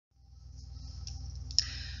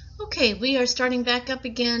Okay, we are starting back up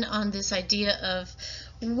again on this idea of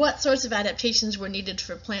what sorts of adaptations were needed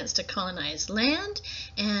for plants to colonize land.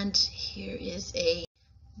 And here is a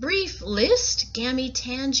brief list.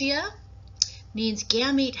 Gametangia means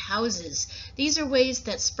gamete houses. These are ways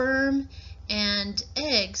that sperm and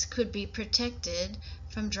eggs could be protected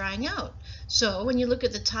from drying out. So when you look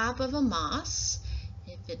at the top of a moss,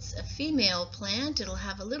 if it's a female plant, it'll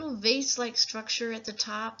have a little vase-like structure at the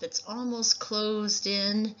top that's almost closed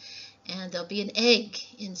in, and there'll be an egg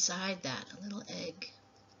inside that, a little egg.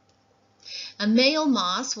 A male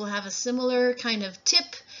moss will have a similar kind of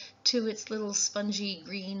tip to its little spongy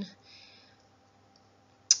green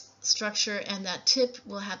structure, and that tip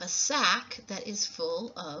will have a sac that is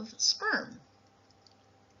full of sperm.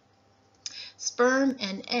 Sperm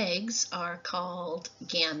and eggs are called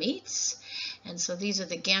gametes, and so these are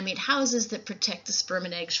the gamete houses that protect the sperm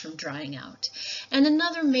and eggs from drying out. And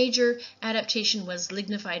another major adaptation was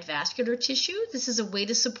lignified vascular tissue. This is a way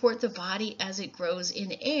to support the body as it grows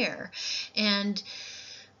in air. And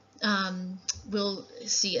we'll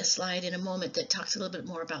see a slide in a moment that talks a little bit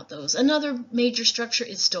more about those. Another major structure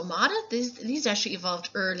is stomata. These actually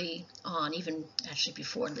evolved early on, even actually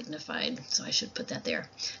before lignified, so I should put that there.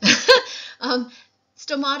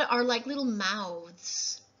 Stomata are like little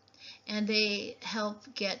mouths, and they help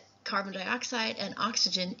get carbon dioxide and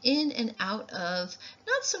oxygen in and out of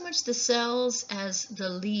not so much the cells as the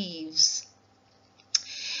leaves.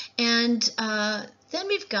 And then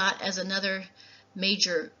we've got, as another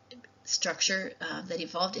major structure that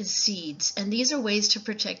evolved, is seeds, and these are ways to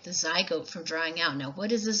protect the zygote from drying out. Now,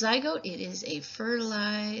 what is a zygote? It is a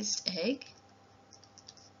fertilized egg.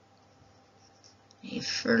 A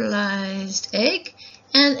fertilized egg,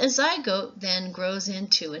 and a zygote then grows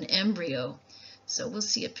into an embryo. So we'll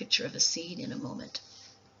see a picture of a seed in a moment.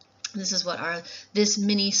 This is what this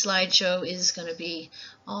mini slideshow is going to be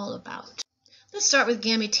all about. Let's start with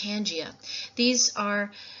gametangia. These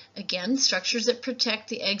are, again, structures that protect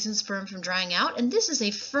the eggs and sperm from drying out, and this is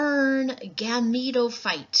a fern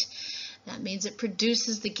gametophyte. That means it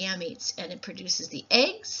produces the gametes, and it produces the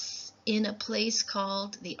eggs in a place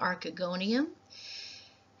called the archegonium,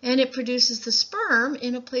 and it produces the sperm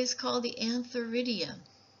in a place called the antheridium.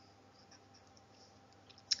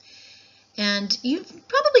 And you've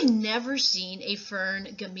probably never seen a fern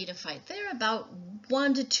gametophyte. They're about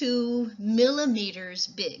 1 to 2 millimeters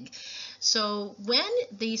big. So when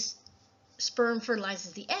the sperm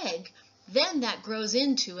fertilizes the egg, then that grows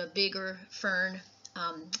into a bigger fern.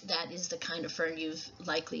 That is the kind of fern you've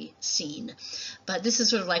likely seen. But this is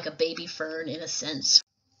sort of like a baby fern in a sense.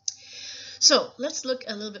 So let's look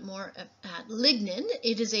a little bit more at lignin.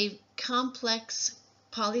 It is a complex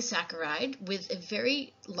polysaccharide with a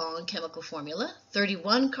very long chemical formula,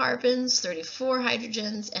 31 carbons, 34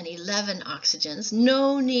 hydrogens, and 11 oxygens.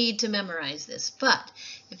 No need to memorize this, but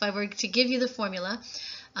if I were to give you the formula,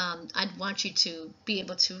 I'd want you to be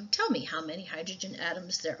able to tell me how many hydrogen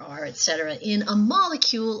atoms there are, etc., in a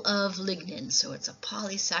molecule of lignin. So it's a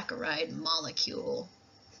polysaccharide molecule.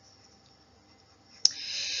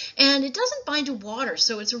 And it doesn't bind to water,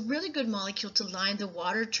 so it's a really good molecule to line the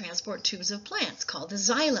water transport tubes of plants, called the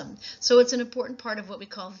xylem. So it's an important part of what we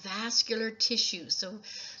call vascular tissue. So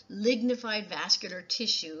lignified vascular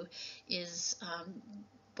tissue is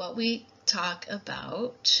what we talk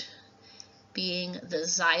about being the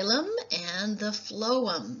xylem and the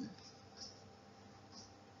phloem.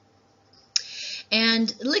 And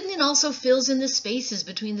lignin also fills in the spaces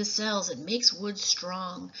between the cells. It makes wood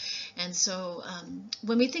strong. And so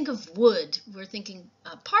when we think of wood, we're thinking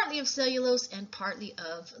partly of cellulose and partly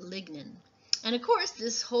of lignin. And of course,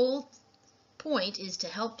 this whole point is to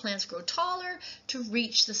help plants grow taller to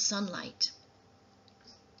reach the sunlight.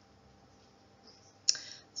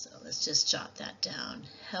 So let's just jot that down.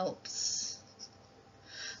 Helps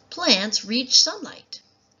plants reach sunlight.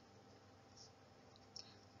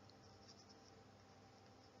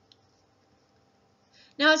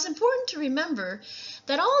 Now, it's important to remember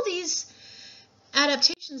that all these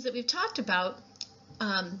adaptations that we've talked about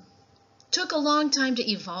took a long time to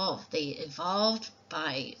evolve. They evolved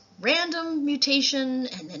by random mutation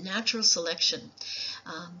and then natural selection.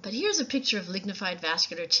 But here's a picture of lignified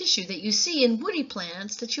vascular tissue that you see in woody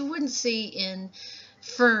plants that you wouldn't see in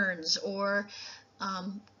ferns or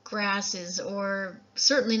grasses, or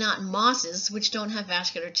certainly not mosses, which don't have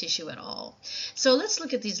vascular tissue at all. So let's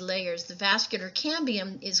look at these layers. The vascular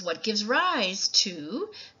cambium is what gives rise to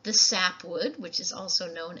the sapwood, which is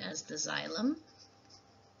also known as the xylem,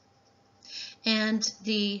 and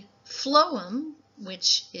the phloem,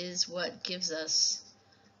 which is what gives us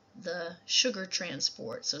the sugar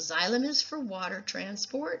transport. So xylem is for water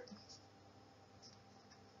transport,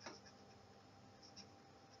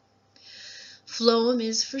 Phloem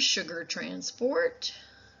is for sugar transport.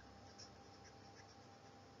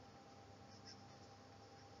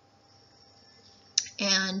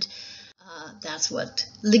 And that's what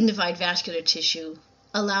lignified vascular tissue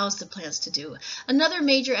allows the plants to do. Another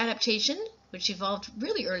major adaptation, which evolved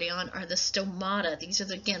really early on, are the stomata. These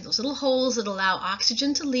are, again, those little holes that allow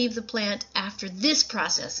oxygen to leave the plant after this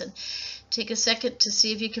process. And take a second to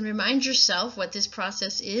see if you can remind yourself what this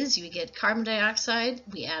process is. You get carbon dioxide,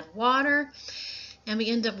 we add water, and we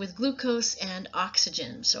end up with glucose and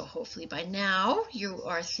oxygen. So hopefully by now you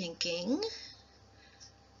are thinking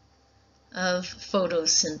of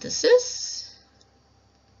photosynthesis.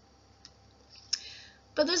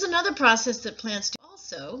 But there's another process that plants do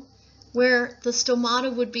also, where the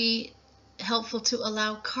stomata would be helpful to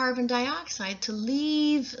allow carbon dioxide to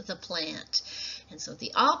leave the plant. And so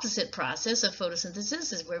the opposite process of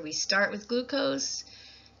photosynthesis is where we start with glucose,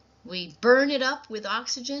 we burn it up with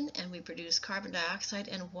oxygen, and we produce carbon dioxide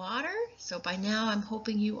and water. So by now I'm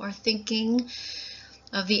hoping you are thinking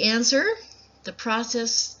of the answer.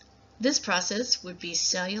 This process would be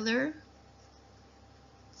cellular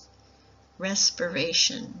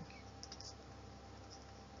respiration.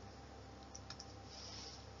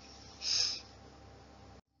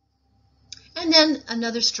 And then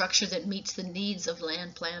another structure that meets the needs of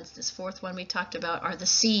land plants, this fourth one we talked about, are the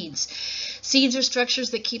seeds. Seeds are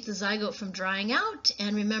structures that keep the zygote from drying out.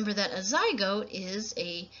 And remember that a zygote is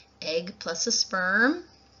an egg plus a sperm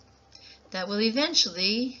that will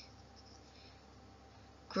eventually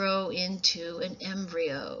grow into an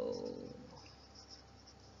embryo.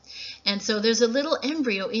 And so there's a little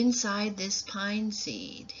embryo inside this pine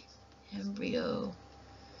seed. Embryo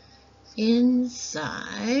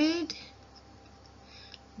inside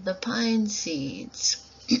the pine seeds.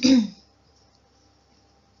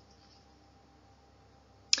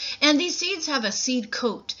 And these seeds have a seed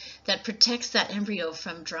coat that protects that embryo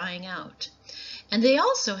from drying out. And they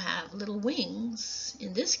also have little wings,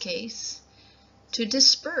 in this case, to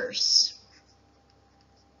disperse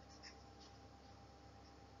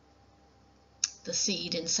the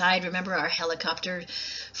seed inside. Remember our helicopter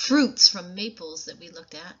fruits from maples that we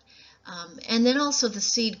looked at. And then also the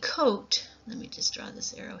seed coat, let me just draw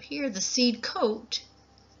this arrow here, the seed coat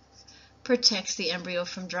protects the embryo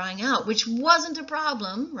from drying out, which wasn't a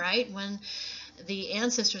problem, right, when the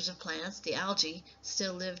ancestors of plants, the algae,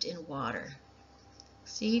 still lived in water.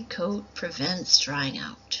 Seed coat prevents drying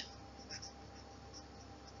out.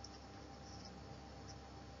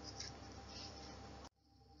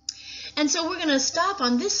 And so we're going to stop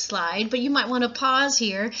on this slide, but you might want to pause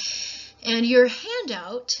here. And your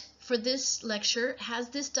handout for this lecture has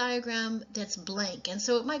this diagram that's blank. And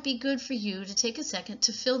so it might be good for you to take a second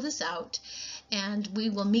to fill this out. And we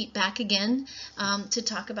will meet back again to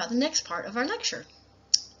talk about the next part of our lecture.